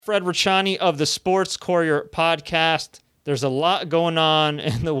Fred Ricciani of the Sports Courier podcast. There's a lot going on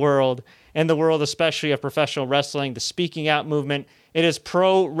in the world especially of professional wrestling, the speaking out movement. It is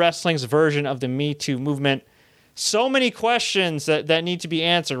pro wrestling's version of the Me Too movement. So many questions that need to be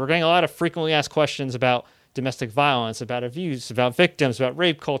answered. We're getting a lot of frequently asked questions about domestic violence, about abuse, about victims, about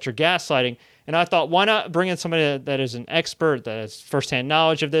rape culture, gaslighting. And I thought, why not bring in somebody that is an expert, that has firsthand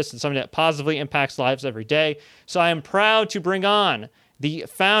knowledge of this, and somebody that positively impacts lives every day. So I am proud to bring on the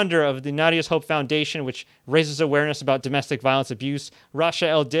founder of the Nadia's Hope Foundation, which raises awareness about domestic violence abuse, Rasha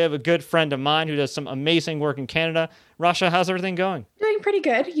El-Dib, a good friend of mine who does some amazing work in Canada. Rasha, how's everything going? Doing pretty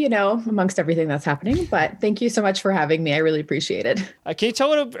good, amongst everything that's happening. But thank you so much for having me. I really appreciate it. Can you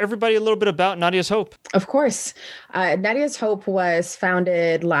tell everybody a little bit about Nadia's Hope? Of course. Nadia's Hope was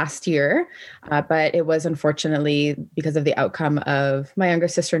founded last year, but it was unfortunately because of the outcome of my younger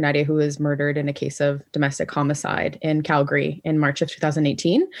sister, Nadia, who was murdered in a case of domestic homicide in Calgary in March of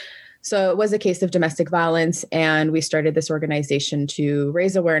 2018. So it was a case of domestic violence, and we started this organization to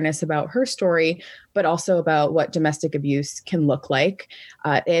raise awareness about her story, but also about what domestic abuse can look like.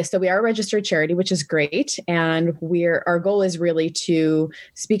 So we are a registered charity, which is great, and our goal is really to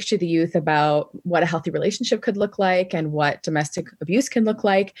speak to the youth about what a healthy relationship could look like and what domestic abuse can look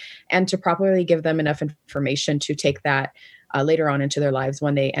like, and to properly give them enough information to take that later on into their lives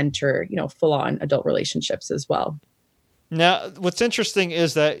when they enter, full-on adult relationships as well. Now, what's interesting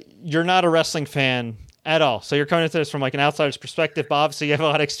is that you're not a wrestling fan at all. So you're coming into this from like an outsider's perspective, but obviously you have a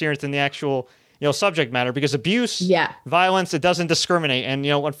lot of experience in the actual, subject matter, because abuse, violence, it doesn't discriminate. And,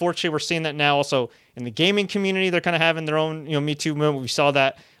 unfortunately, we're seeing that now also in the gaming community. They're kind of having their own, Me Too movement. We saw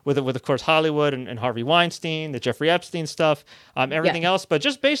that with of course, Hollywood and Harvey Weinstein, the Jeffrey Epstein stuff, everything else. But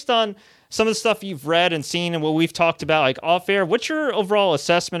just based on some of the stuff you've read and seen and what we've talked about, like off air, what's your overall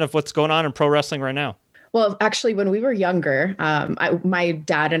assessment of what's going on in pro wrestling right now? Well, actually, when we were younger, my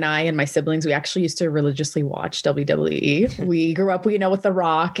dad and I and my siblings, we actually used to religiously watch WWE. We grew up, with The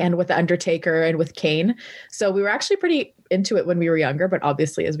Rock and with The Undertaker and with Kane. So we were actually pretty into it when we were younger, but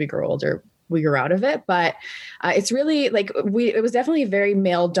obviously as we grew older, we grew out of it. But it's really it was definitely a very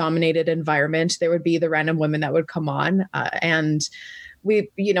male dominated environment. There would be the random women that would come on and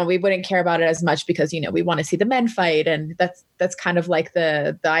we wouldn't care about it as much because, we want to see the men fight. And that's kind of like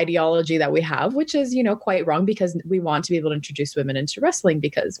the ideology that we have, which is, quite wrong because we want to be able to introduce women into wrestling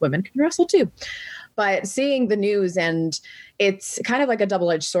because women can wrestle too. But seeing the news, and it's kind of like a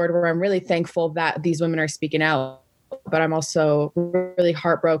double-edged sword where I'm really thankful that these women are speaking out. But I'm also really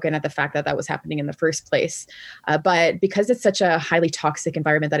heartbroken at the fact that was happening in the first place. But because it's such a highly toxic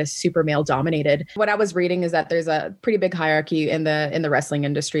environment that is super male dominated, what I was reading is that there's a pretty big hierarchy in the wrestling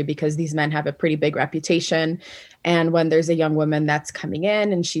industry because these men have a pretty big reputation. And when there's a young woman that's coming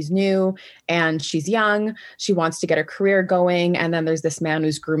in and she's new and she's young, she wants to get her career going. And then there's this man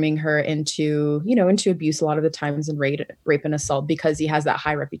who's grooming her into abuse a lot of the times and rape and assault because he has that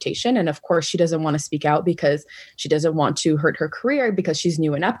high reputation. And of course, she doesn't want to speak out because she doesn't want to hurt her career because she's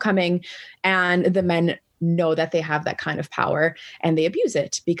new and upcoming. And the men know that they have that kind of power and they abuse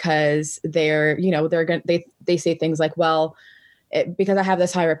it because they say things like, well, because I have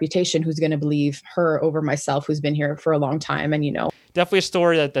this high reputation, who's going to believe her over myself, who's been here for a long time. And, definitely a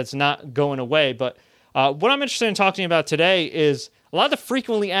story that's not going away. But what I'm interested in talking about today is a lot of the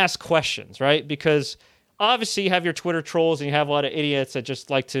frequently asked questions, right? Because obviously you have your Twitter trolls and you have a lot of idiots that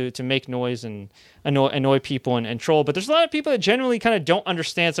just like to make noise and annoy people and troll. But there's a lot of people that genuinely kind of don't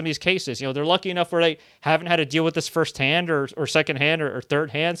understand some of these cases. They're lucky enough where they haven't had to deal with this firsthand or secondhand or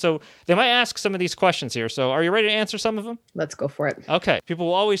third hand. So they might ask some of these questions here. So are you ready to answer some of them? Let's go for it. Okay. People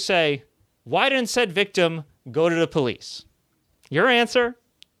will always say, why didn't said victim go to the police? Your answer?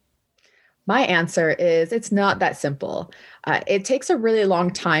 My answer is it's not that simple. It takes a really long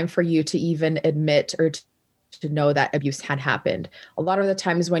time for you to even admit or to know that abuse had happened. A lot of the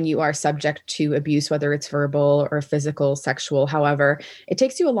times when you are subject to abuse, whether it's verbal or physical, sexual, however, it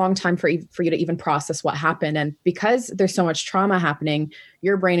takes you a long time for you to even process what happened. And because there's so much trauma happening,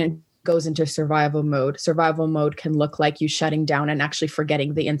 your brain goes into survival mode. Survival mode can look like you shutting down and actually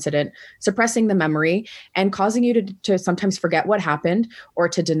forgetting the incident, suppressing the memory, and causing you to sometimes forget what happened or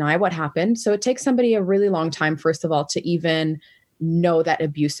to deny what happened. So it takes somebody a really long time, first of all, to even know that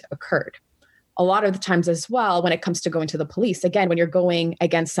abuse occurred. A lot of the times as well, when it comes to going to the police, again, when you're going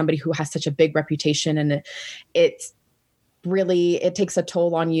against somebody who has such a big reputation and it takes a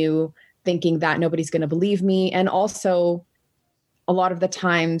toll on you thinking that nobody's going to believe me. And also a lot of the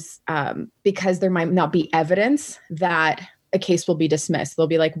times, because there might not be evidence, that a case will be dismissed. They'll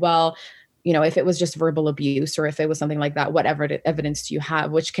be like, well, if it was just verbal abuse or if it was something like that, whatever evidence do you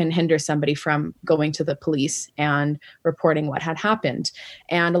have, which can hinder somebody from going to the police and reporting what had happened.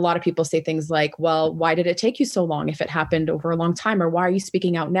 And a lot of people say things like, well, why did it take you so long if it happened over a long time? Or why are you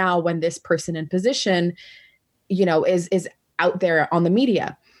speaking out now when this person in position, is out there on the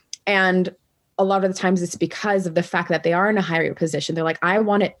media? And a lot of the times it's because of the fact that they are in a higher position. They're like, I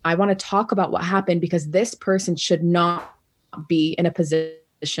want to talk about what happened because this person should not be in a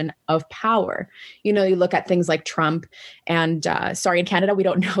position of power. You look at things like Trump and in Canada, we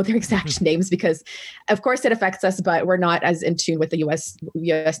don't know their exact names because of course it affects us, but we're not as in tune with the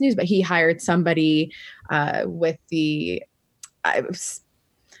US news. But he hired somebody with the,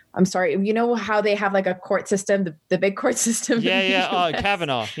 I'm sorry, you know how they have like a court system, the big court system? Yeah.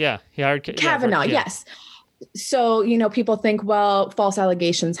 Kavanaugh. Yeah. He hired Kavanaugh. Yeah. Yes. So, people think, well, false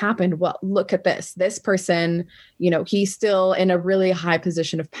allegations happened. Well, look at this person, he's still in a really high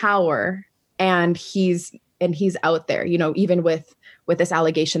position of power and he's out there, even with this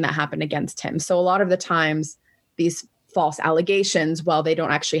allegation that happened against him. So a lot of the times these false allegations, well, they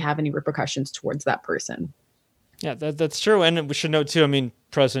don't actually have any repercussions towards that person. Yeah, that's true. And we should note too,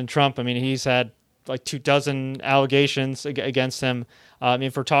 President Trump, he's had like 24 allegations against him.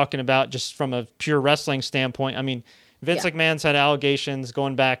 If we're talking about just from a pure wrestling standpoint, Vince McMahon's had allegations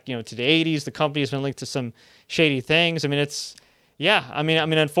going back, to the 80s. The company has been linked to some shady things.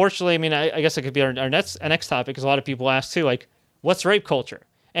 Unfortunately, I guess it could be our next topic because a lot of people ask too, like, what's rape culture?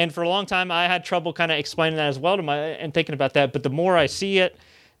 And for a long time, I had trouble kind of explaining that as well and thinking about that. But the more I see it,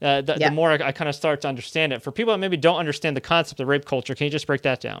 the more I kind of start to understand it. For people that maybe don't understand the concept of rape culture, can you just break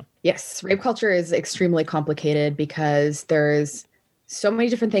that down? Yes, rape culture is extremely complicated because there's so many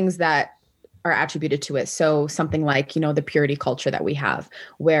different things that are attributed to it. So something like, the purity culture that we have,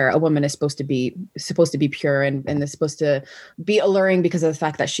 where a woman is supposed to be pure and is supposed to be alluring because of the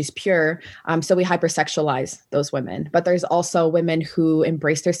fact that she's pure. So we hypersexualize those women. But there's also women who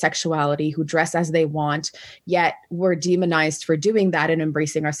embrace their sexuality, who dress as they want, yet we're demonized for doing that and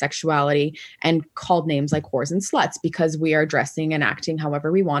embracing our sexuality and called names like whores and sluts because we are dressing and acting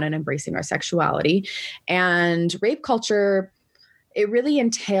however we want and embracing our sexuality. And rape culture, it really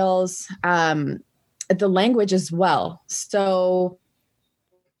entails the language as well. So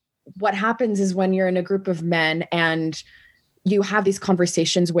what happens is when you're in a group of men and you have these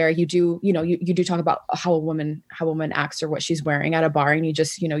conversations where you do talk about how a woman acts or what she's wearing at a bar, and you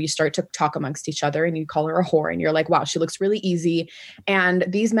just, you start to talk amongst each other and you call her a whore and you're like, wow, she looks really easy. And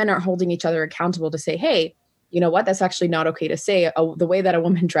these men aren't holding each other accountable to say, hey, you know what, that's actually not okay to say. The way that a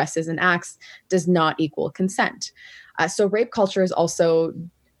woman dresses and acts does not equal consent. So rape culture is also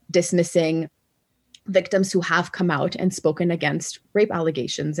dismissing victims who have come out and spoken against rape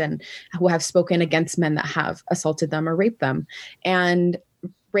allegations and who have spoken against men that have assaulted them or raped them. And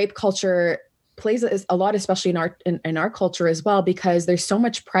rape culture plays a lot, especially in our culture as well, because there's so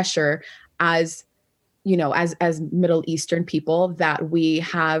much pressure as Middle Eastern people that we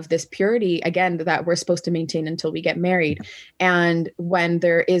have this purity, again, that we're supposed to maintain until we get married. And when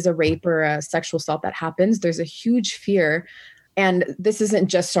there is a rape or a sexual assault that happens, there's a huge fear. And this isn't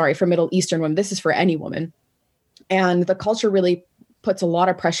just, for Middle Eastern women, this is for any woman. And the culture really puts a lot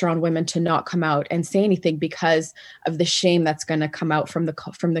of pressure on women to not come out and say anything because of the shame that's going to come out from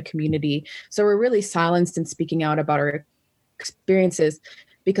the community. So we're really silenced in speaking out about our experiences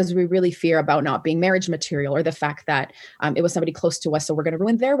because we really fear about not being marriage material, or the fact that it was somebody close to us, so we're going to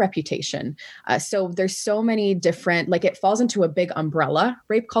ruin their reputation. So there's so many different, it falls into a big umbrella,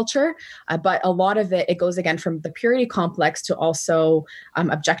 rape culture, but a lot of it goes again from the purity complex to also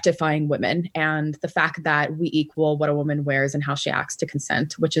objectifying women and the fact that we equal what a woman wears and how she acts to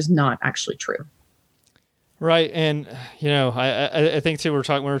consent, which is not actually true. Right. And, I think too, when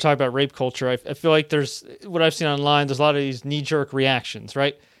we're talking about rape culture, I feel like there's what I've seen online, there's a lot of these knee-jerk reactions,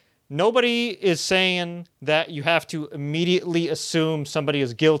 right? Nobody is saying that you have to immediately assume somebody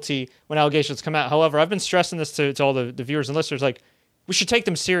is guilty when allegations come out. However, I've been stressing this to all the viewers and listeners, we should take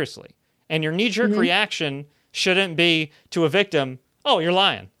them seriously. And your knee-jerk reaction shouldn't be to a victim, oh, you're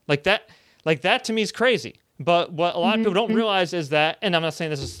lying. Like that to me is crazy. But what a lot of people don't realize is that, and I'm not saying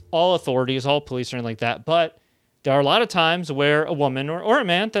this is all authorities, all police or anything like that, but there are a lot of times where a woman or a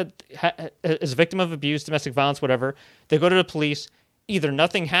man that is a victim of abuse, domestic violence, whatever, they go to the police, either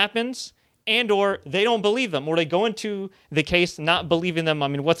nothing happens and or they don't believe them, or they go into the case not believing them,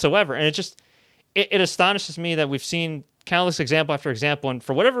 whatsoever. And it astonishes me that we've seen countless example after example, and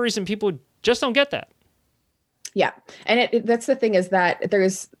for whatever reason, people just don't get that. Yeah. And that's the thing, is that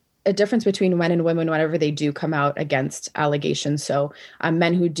there's a difference between men and women whenever they do come out against allegations. So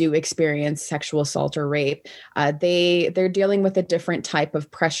men who do experience sexual assault or rape, they're dealing with a different type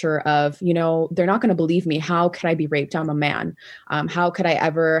of pressure of, they're not going to believe me. How could I be raped? I'm a man. How could I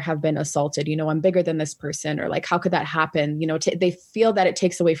ever have been assaulted? I'm bigger than this person, or like, how could that happen? They feel that it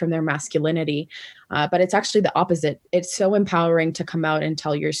takes away from their masculinity. But it's actually the opposite. It's so empowering to come out and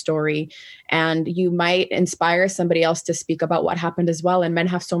tell your story, and you might inspire somebody else to speak about what happened as well. And men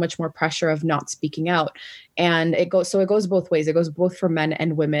have so much more pressure of not speaking out. And it goes both ways. It goes both for men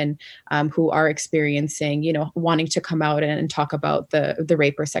and women who are experiencing, wanting to come out and talk about the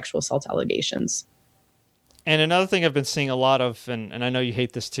rape or sexual assault allegations. And another thing I've been seeing a lot of, and I know you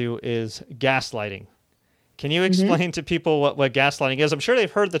hate this too, is gaslighting. Can you explain to people what gaslighting is? I'm sure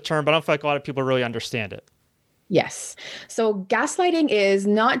they've heard the term, but I don't feel like a lot of people really understand it. Yes. So gaslighting is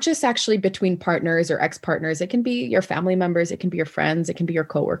not just actually between partners or ex-partners. It can be your family members. It can be your friends. It can be your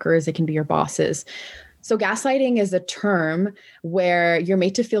coworkers. It can be your bosses. So gaslighting is a term where you're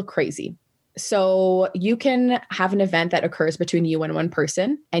made to feel crazy. So you can have an event that occurs between you and one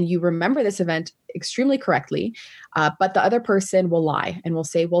person, and you remember this event extremely correctly, but the other person will lie and will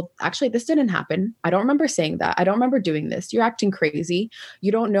say, well, actually, this didn't happen. I don't remember saying that. I don't remember doing this. You're acting crazy.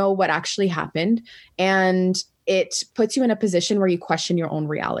 You don't know what actually happened. And it puts you in a position where you question your own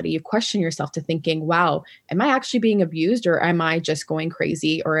reality. You question yourself to thinking, wow, am I actually being abused, or am I just going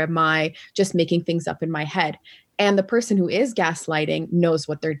crazy, or am I just making things up in my head? And the person who is gaslighting knows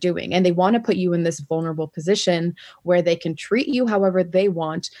what they're doing. And they want to put you in this vulnerable position where they can treat you however they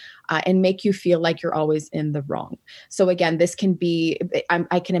want and make you feel like you're always in the wrong. So again, this can be,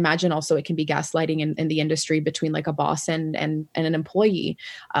 I can imagine also it can be gaslighting in the industry between like a boss and an employee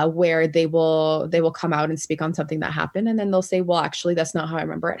where they will come out and speak on something that happened. And then they'll say, well, actually, that's not how I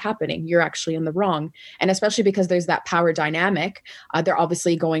remember it happening. You're actually in the wrong. And especially because there's that power dynamic, they're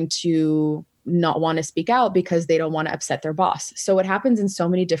obviously going to not want to speak out because they don't want to upset their boss. So it happens in so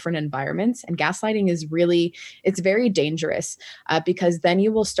many different environments, and gaslighting is it's very dangerous because then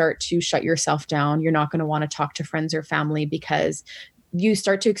you will start to shut yourself down. You're not going to want to talk to friends or family because you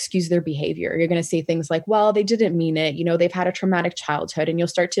start to excuse their behavior. You're going to say things like, well, they didn't mean it. They've had a traumatic childhood, and you'll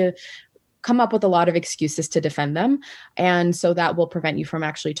start to come up with a lot of excuses to defend them. And so that will prevent you from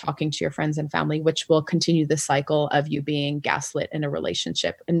actually talking to your friends and family, which will continue the cycle of you being gaslit in a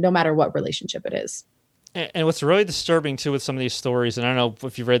relationship, and no matter what relationship it is. And what's really disturbing too with some of these stories, and I don't know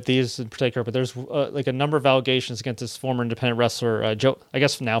if you've read these in particular, but there's like a number of allegations against this former independent wrestler,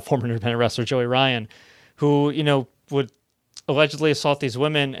 former independent wrestler Joey Ryan, who, would allegedly assault these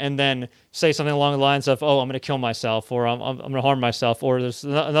women and then say something along the lines of, oh, I'm going to kill myself, or I'm going to harm myself. Or there's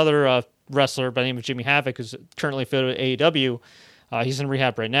another wrestler by the name of Jimmy Havoc, who's currently affiliated with AEW. He's in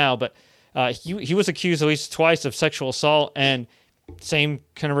rehab right now, but he was accused at least twice of sexual assault, and same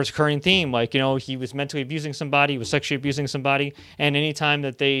kind of recurring theme. Like, he was mentally abusing somebody, he was sexually abusing somebody, and anytime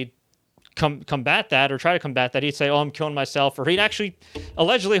that they combat that or try to combat that, he'd say, oh, I'm killing myself, or he'd actually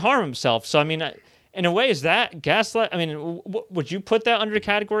allegedly harm himself. So, I mean, in a way, is that gaslight? I mean, would you put that under the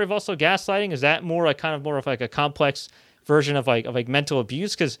category of also gaslighting? Is that more like a complex version of like mental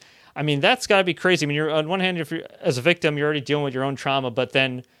abuse? Because I mean, that's got to be crazy. I mean, you're on one hand, if you're as a victim, you're already dealing with your own trauma, but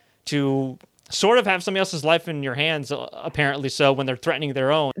then to sort of have somebody else's life in your hands, apparently so, when they're threatening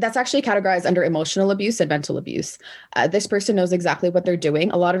their own. That's actually categorized under emotional abuse and mental abuse. This person knows exactly what they're doing.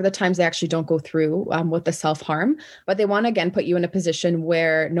 A lot of the times they actually don't go through with the self-harm, but they want to, again, put you in a position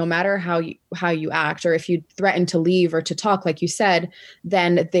where no matter how you act, or if you threaten to leave or to talk, like you said,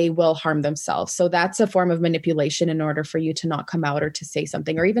 then they will harm themselves. So that's a form of manipulation in order for you to not come out or to say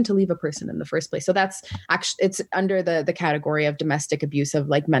something, or even to leave a person in the first place. So that's actually, it's under the category of domestic abuse, of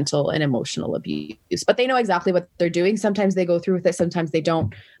like mental and emotional abuse. But they know exactly what they're doing. Sometimes they go through with it, sometimes they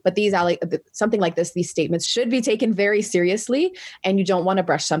don't. But something like this, these statements should be taken very seriously, and you don't want to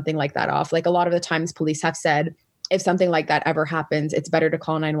brush something like that off. Like a lot of the times police have said, if something like that ever happens, it's better to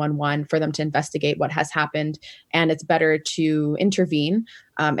call 911 for them to investigate what has happened. And it's better to intervene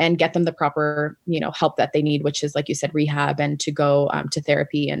and get them the proper, help that they need, which is, like you said, rehab, and to go to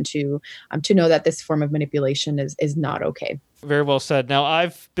therapy, and to know that this form of manipulation is not okay. Very well said. Now,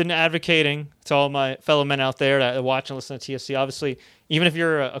 I've been advocating to all my fellow men out there that watch and listen to TSC. Obviously, even if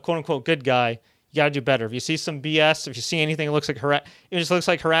you're a quote unquote good guy, you got to do better. If you see some BS, if you see anything that looks like it just looks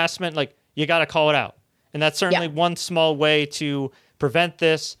like harassment, like, you got to call it out. And that's certainly one small way to prevent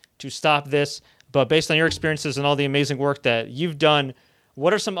this, to stop this. But based on your experiences and all the amazing work that you've done,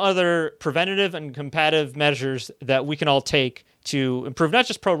 what are some other preventative and combative measures that we can all take to improve not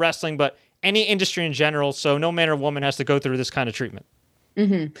just pro wrestling, but any industry in general, so no man or woman has to go through this kind of treatment?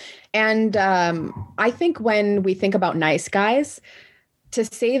 Mm-hmm. And I think when we think about nice guys, to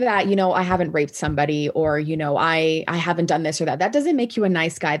say that, I haven't raped somebody, or, I haven't done this or that, that doesn't make you a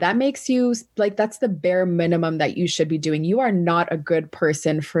nice guy. That makes you like, that's the bare minimum that you should be doing. You are not a good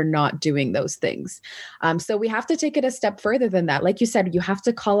person for not doing those things. So we have to take it a step further than that. Like you said, you have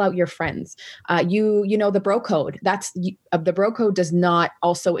to call out your friends. The bro code, the bro code does not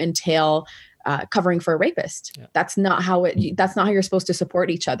also entail covering for a rapist. Yeah. That's not how you're supposed to support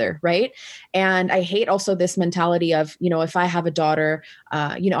each other. Right. And I hate also this mentality of, if I have a daughter,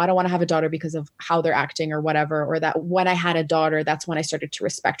 I don't want to have a daughter because of how they're acting or whatever, or that when I had a daughter, that's when I started to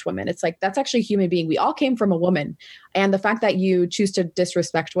respect women. It's like, that's actually a human being. We all came from a woman. And the fact that you choose to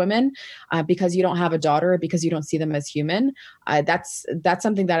disrespect women because you don't have a daughter, or because you don't see them as human, that's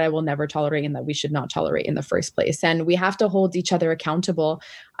something that I will never tolerate, and that we should not tolerate in the first place. And we have to hold each other accountable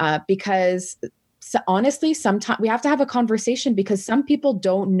because honestly, sometimes we have to have a conversation, because some people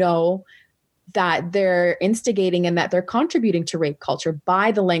don't know that they're instigating and that they're contributing to rape culture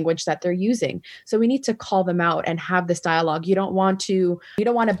by the language that they're using. So we need to call them out and have this dialogue. You don't want to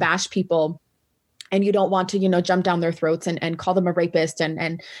bash people, and you don't want to, jump down their throats and call them a rapist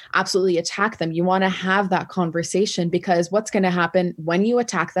and absolutely attack them. You want to have that conversation, because what's going to happen when you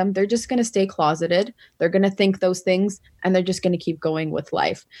attack them, they're just going to stay closeted. They're going to think those things, and they're just going to keep going with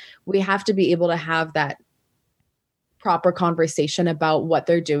life. We have to be able to have that proper conversation about what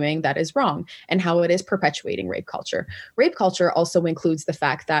they're doing that is wrong, and how it is perpetuating rape culture. Rape culture also includes the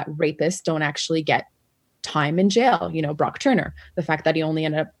fact that rapists don't actually get time in jail. Brock Turner, the fact that he only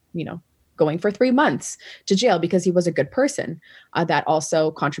ended up, going for 3 months to jail because he was a good person. That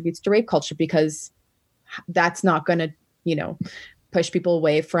also contributes to rape culture, because that's not going to, push people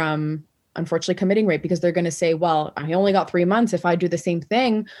away from unfortunately committing rape, because they're going to say, well, I only got 3 months. If I do the same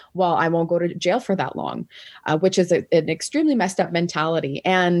thing, well, I won't go to jail for that long, which is an extremely messed up mentality.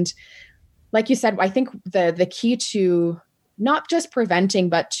 And like you said, I think the key to not just preventing,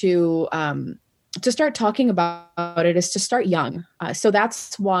 but to start talking about it is to start young. So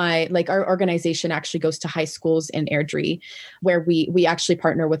that's why, like, our organization actually goes to high schools in Airdrie, where we actually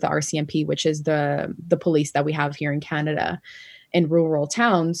partner with the RCMP, which is the police that we have here in Canada in rural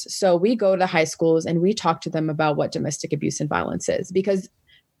towns. So we go to high schools and we talk to them about what domestic abuse and violence is, because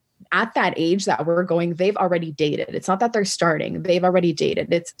at that age that we're going, they've already dated. It's not that they're starting, they've already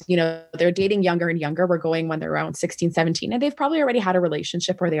dated. It's, they're dating younger and younger. We're going when they're around 16, 17, and they've probably already had a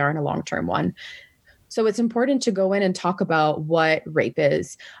relationship, or they are in a long-term one. So it's important to go in and talk about what rape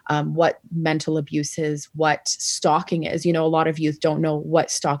is, what mental abuse is, what stalking is. A lot of youth don't know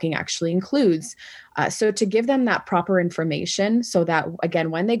what stalking actually includes. So to give them that proper information, so that, again,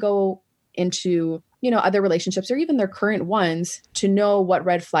 when they go into other relationships, or even their current ones, to know what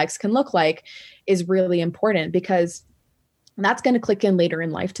red flags can look like is really important, because that's going to click in later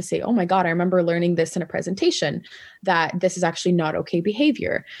in life to say, oh my God, I remember learning this in a presentation, that this is actually not okay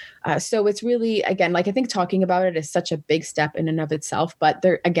behavior. So it's really, again, like, I think talking about it is such a big step in and of itself, but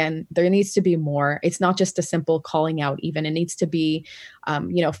there needs to be more. It's not just a simple calling out even. It needs to be,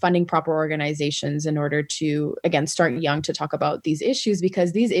 funding proper organizations in order to, again, start young to talk about these issues,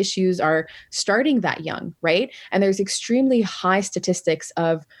 because these issues are starting that young, right? And there's extremely high statistics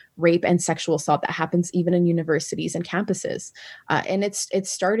of rape and sexual assault that happens even in universities and campuses. And it's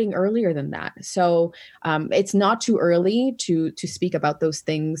starting earlier than that. So it's not too early to speak about those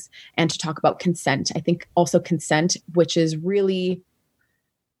things and to talk about consent. I think also consent, which is really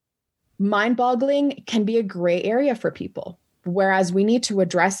mind-boggling, can be a gray area for people, whereas we need to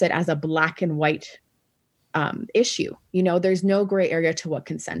address it as a black and white issue. There's no gray area to what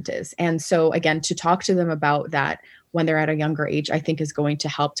consent is. And so, again, to talk to them about that when they're at a younger age, I think is going to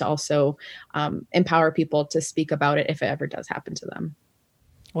help to also empower people to speak about it if it ever does happen to them.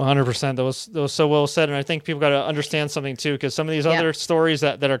 100%. That was so well said. And I think people got to understand something too, because some of these other stories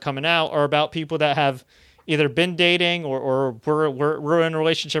that are coming out are about people that have either been dating or we're in a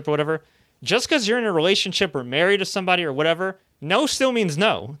relationship or whatever. Just because you're in a relationship or married to somebody or whatever, no still means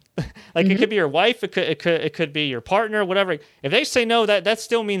no. Like, it could be your wife, it could be your partner, whatever. If they say no, that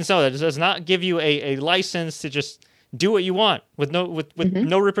still means no. That does not give you a license to just do what you want with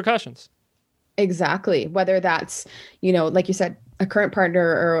no repercussions. Exactly. Whether that's, like you said, a current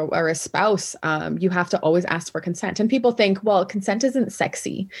partner or a spouse, you have to always ask for consent. And people think, well, consent isn't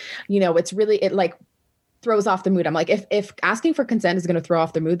sexy. It's really, it like throws off the mood. I'm like, if asking for consent is going to throw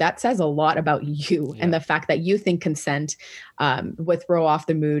off the mood, that says a lot about you and the fact that you think consent would throw off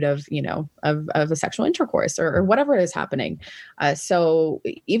the mood of, of a sexual intercourse or whatever is happening. So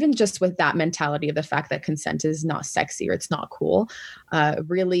even just with that mentality of the fact that consent is not sexy or it's not cool,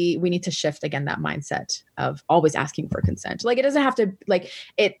 really, we need to shift again that mindset of always asking for consent. Like, it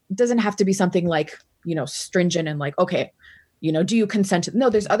doesn't have to be something like, stringent and like, okay, do you consent to?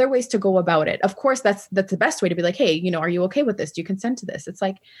 No, there's other ways to go about it. Of course, that's the best way to be like, hey, are you okay with this? Do you consent to this? It's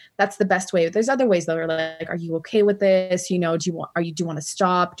like, that's the best way. There's other ways that are like, are you okay with this? Do you want to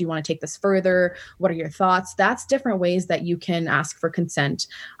stop? Do you want to take this further? What are your thoughts? That's different ways that you can ask for consent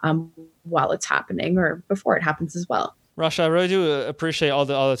while it's happening or before it happens as well. Rasha, I really do appreciate all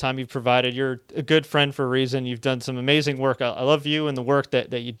the time you've provided. You're a good friend for a reason. You've done some amazing work. I love you and the work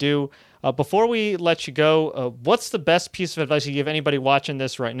that you do. Before we let you go, what's the best piece of advice you give anybody watching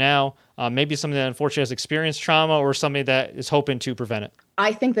this right now? Maybe somebody that unfortunately has experienced trauma or somebody that is hoping to prevent it.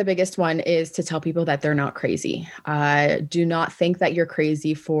 I think the biggest one is to tell people that they're not crazy. Do not think that you're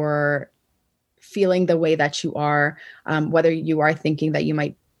crazy for feeling the way that you are, whether you are thinking that you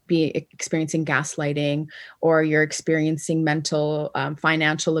might be experiencing gaslighting or you're experiencing mental,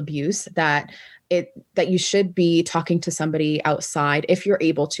 financial abuse, that you should be talking to somebody outside if you're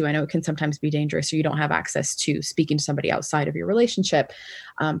able to. I know it can sometimes be dangerous or you don't have access to speaking to somebody outside of your relationship,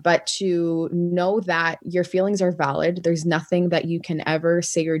 but to know that your feelings are valid. There's nothing that you can ever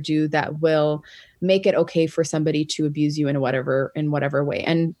say or do that will make it okay for somebody to abuse you in whatever way.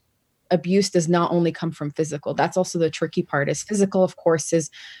 And abuse does not only come from physical. That's also the tricky part. Is physical, of course, is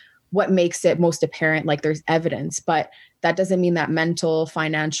what makes it most apparent, like there's evidence, but that doesn't mean that mental,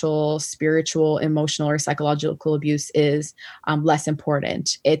 financial, spiritual, emotional, or psychological abuse is less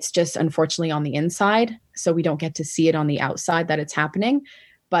important. It's just unfortunately on the inside, so we don't get to see it on the outside that it's happening.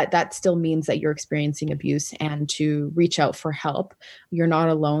 But that still means that you're experiencing abuse, and to reach out for help. You're not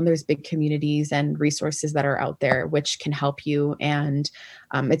alone. There's big communities and resources that are out there which can help you. And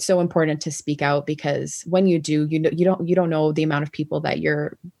it's so important to speak out, because when you do, you don't know the amount of people that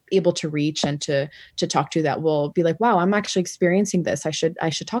you're able to reach and to talk to that will be like, wow, I'm actually experiencing this. I should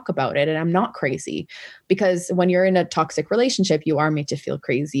talk about it, and I'm not crazy. Because when you're in a toxic relationship, you are made to feel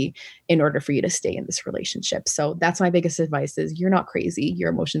crazy in order for you to stay in this relationship. So that's my biggest advice: is you're not crazy. Your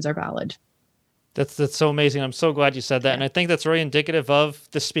emotions are valid. That's so amazing. I'm so glad you said that. Yeah. And I think that's very indicative of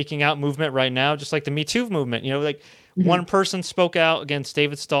the speaking out movement right now, just like the Me Too movement. One person spoke out against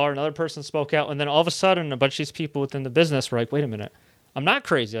David Starr, another person spoke out, and then all of a sudden a bunch of these people within the business were like, wait a minute, I'm not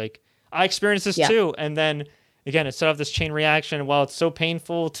crazy. Like, I experienced this too. And then again, it set off this chain reaction. And while it's so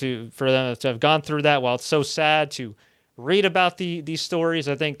painful for them to have gone through that, while it's so sad to read about these stories,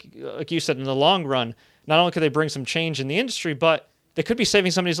 I think, like you said, in the long run, not only could they bring some change in the industry, but they could be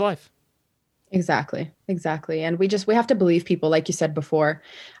saving somebody's life. Exactly. And we have to believe people, like you said before.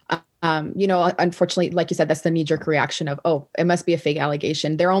 Unfortunately, like you said, that's the knee-jerk reaction of, oh, it must be a fake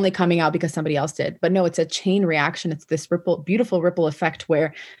allegation. They're only coming out because somebody else did. But no, it's a chain reaction. It's this beautiful ripple effect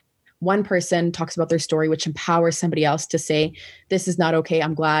where one person talks about their story, which empowers somebody else to say, this is not okay.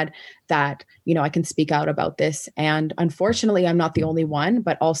 I'm glad that, I can speak out about this. And unfortunately, I'm not the only one,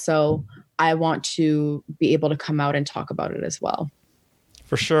 but also I want to be able to come out and talk about it as well.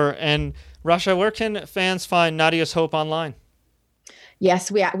 For sure. And Rasha, where can fans find Nadia's Hope online? Yes,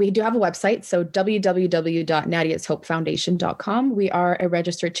 we do have a website. So www.nadiashopefoundation.com. We are a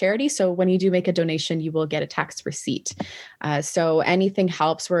registered charity. So when you do make a donation, you will get a tax receipt. So anything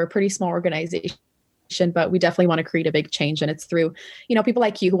helps. We're a pretty small organization, but we definitely want to create a big change. And it's through, people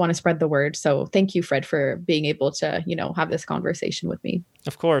like you who want to spread the word. So thank you, Fred, for being able to, have this conversation with me.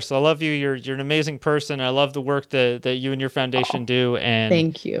 Of course. I love you. You're an amazing person. I love the work that you and your foundation do. And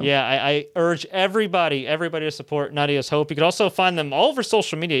thank you. Yeah, I urge everybody to support Nadia's Hope. You can also find them all over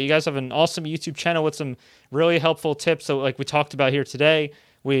social media. You guys have an awesome YouTube channel with some really helpful tips. So like we talked about here today,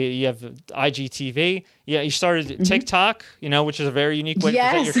 you have IGTV. Yeah, you started TikTok, which is a very unique way to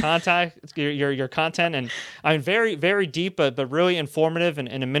present your content. And I mean, very, very deep, but really informative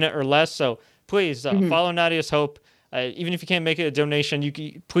in a minute or less. So please follow Nadia's Hope. Even if you can't make it a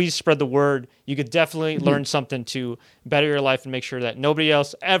donation, please spread the word. You could definitely learn something to better your life and make sure that nobody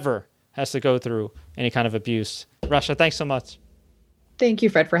else ever has to go through any kind of abuse. Rasha, thanks so much. Thank you,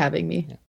 Fred, for having me. Yeah.